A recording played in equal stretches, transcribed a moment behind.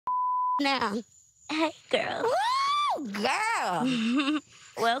now. Hey, girl. Woo, girl.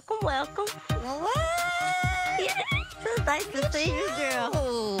 Welcome, welcome. What? Yes, it's nice to see you,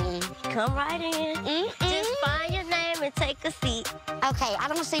 girl. Come right in. Just find your name and take a seat. Okay, I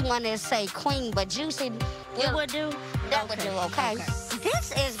don't see one that say queen, but Juicy. It would do? That would do, okay.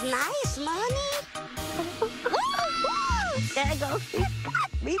 This is nice, Monie. There go.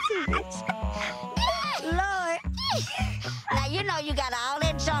 Me too, bitch. Lord. Now, you know you got all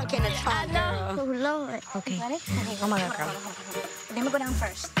that junk in the trunk, I know. girl. Oh, Lord. Okay. Ready? Okay, oh my God, girl. Let me go down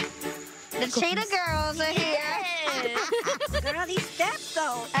first. The Cheetah girls are here. Yes. Girl, these steps,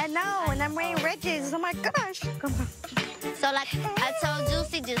 though. I know, and I'm wearing riches. Oh, my gosh. Come on. So, like I told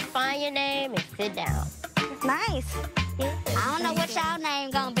Juicy, just find your name and sit down. Nice. Yeah. I don't know what y'all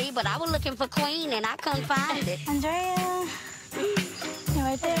name gonna be, but I was looking for queen and I couldn't find it. Andrea. You're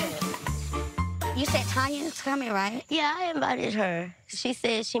right there. You said Tanya's coming, right? Yeah, I invited her. She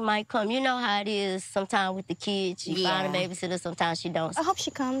said she might come. You know how it is sometimes with the kids. You find a babysitter, sometimes she don't. I hope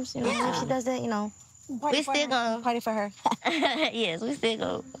she comes. You know, if she does it, you know. We still gonna party for her. yes, we still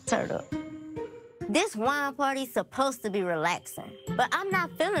gonna turn up. This wine party's supposed to be relaxing, but I'm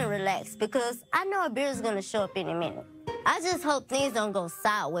not feeling relaxed because I know a beer's gonna show up any minute. I just hope things don't go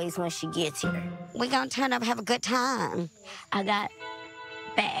sideways when she gets here. We gonna turn up, have a good time. I got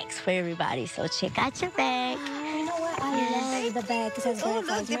bags for everybody, so check out your bag. You know what? I love the bag because it's very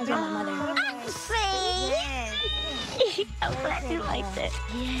fun. It reminds me of my mother. See? Yes. I'm glad you like that.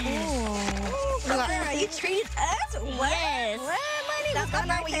 Yes. Girl, you treated us? Yes. What, Monie? What's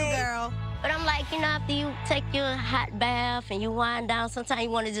going on with you, girl? But I'm like, you know, after you take your hot bath and you wind down, sometimes you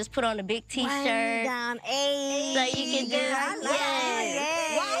want to just put on a big T-shirt. Wind down, ayy. So you can just, I like it.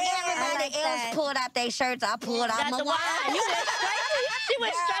 Yeah. While everybody like else that. pulled out their shirts, I pulled out Got my the wine. wine. She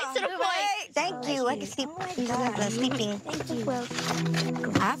went straight to the point. Thank you. I can sleep. Sleeping. Thank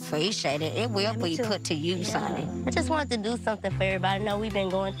you. I appreciate it. It will be put to use, Sonny. I just wanted to do something for everybody. I know we've been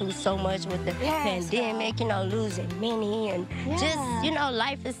going through so much with the pandemic, you know, losing Minnie and just, you know,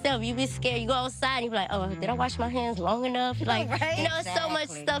 life itself. You be scared. You go outside and you be like, oh, did I wash my hands long enough? Like, you know, it's so much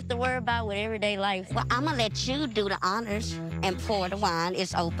stuff to worry about with everyday life. Well, I'm gonna let you do the honors and pour the wine.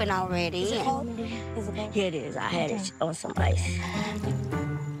 It's open already. Is it cold? Yeah, it is. I had it on some ice.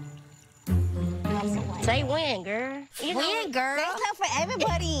 Say when, girl. When, girl? There's time for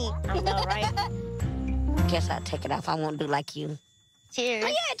everybody. I know, right? Guess I'll take it off. I won't do like you. Cheers. Oh,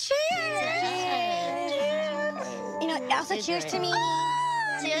 yeah, cheers. Cheers. You know, also cheers to me.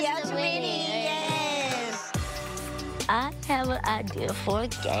 Cheers to Minnie. Yes. I have an idea for a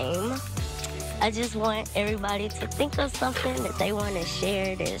game. I just want everybody to think of something that they want to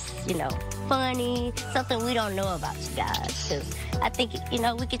share that's, you know, funny, something we don't know about you guys. Because I think, you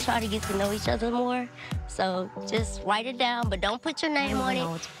know, we could try to get to know each other more. So just write it down, but don't put your name on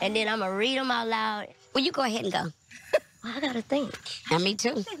it. And then I'm going to read them out loud. Well, you go ahead and go. I got to think. And me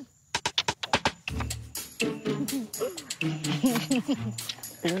too.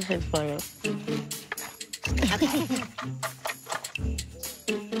 This is funny. Okay.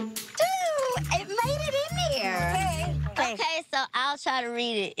 It made it in there. Okay, so I'll try to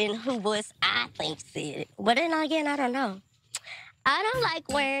read it in who voice I think said it. But then again, I don't know. I don't like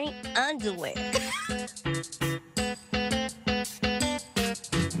wearing underwear.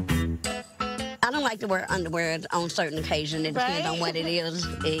 I don't like to wear underwear on certain occasions. It depends on what it is,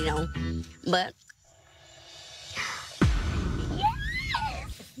 you know. But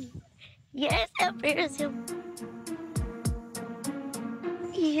Yes, appears him.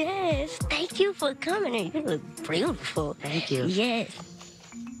 Yes, thank you for coming in. You look beautiful. thank you. Yes.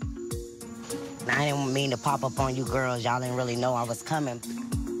 I didn't mean to pop up on you girls. Y'all didn't really know I was coming.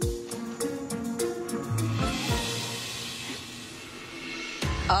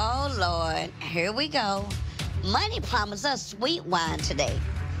 Oh, Lord. Here we go. Monie promised us sweet wine today,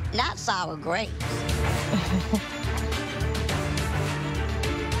 not sour grapes.